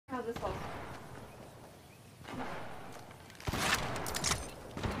this house.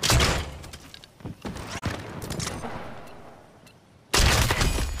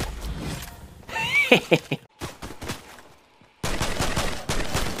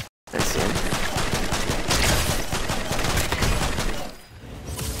 I see him.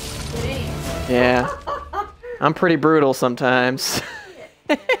 Yeah. I'm pretty brutal sometimes.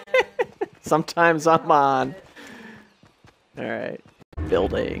 Sometimes I'm on. Alright.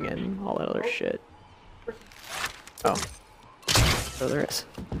 Building and all that other shit. Oh. Oh, there is.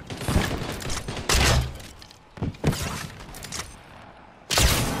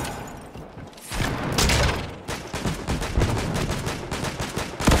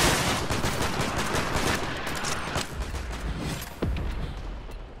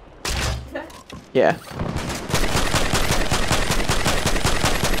 Yeah.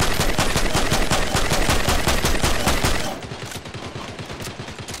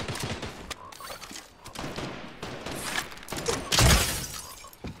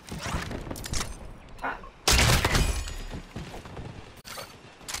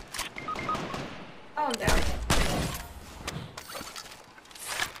 Oh, I'm down.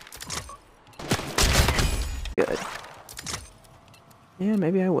 Good. Yeah,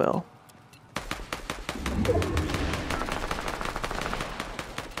 maybe I will.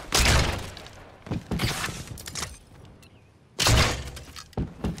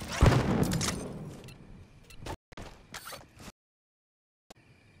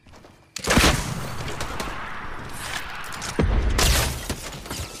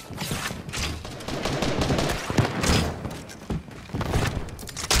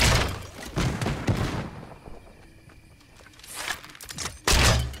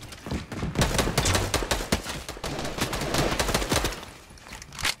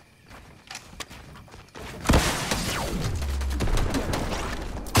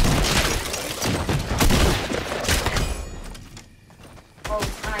 Oh,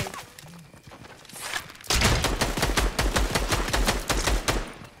 nice.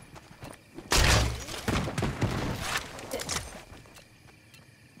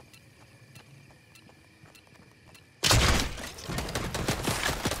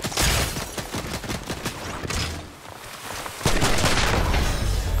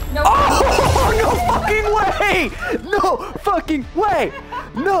 No. Oh, no fucking way! No fucking way!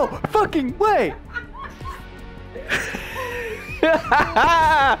 No fucking way!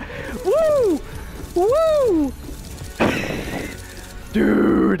 Woo! Woo!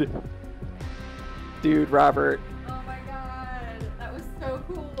 Dude, Robert. Oh my god, that was so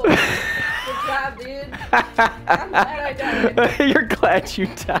cool. Good job, dude. I'm glad I died. You're glad you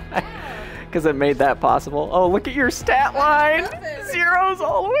died. Because it made that possible. Oh, look at your stat line! Zeros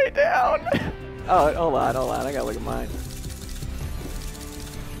all the way down! Oh, hold on, I gotta look at mine.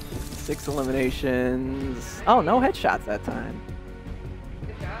 6 eliminations. Oh, no headshots that time.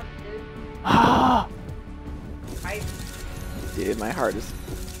 Good job, dude. Ah! I Dude, my heart is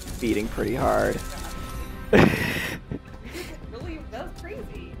beating pretty hard. really, that was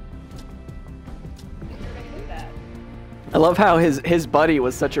crazy. You're gonna do that. I love how his buddy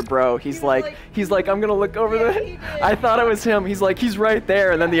was such a bro. He's like, I'm gonna look over Yeah, the. he did. I thought it was him. He's like, he's right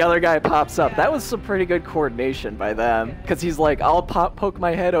there, and then the other guy pops up. That was some pretty good coordination by them, because he's like, I'll poke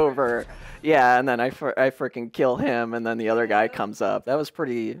my head over, yeah, and then I freaking kill him, and then the other guy comes up. That was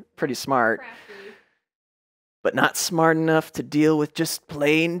pretty smart, Crafty. but not smart enough to deal with just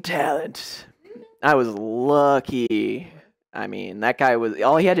plain talent. I was lucky. I mean, that guy was.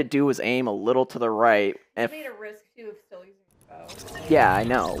 All he had to do was aim a little to the right. You made a risk too of still using the bow. Yeah, I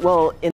know. Well, in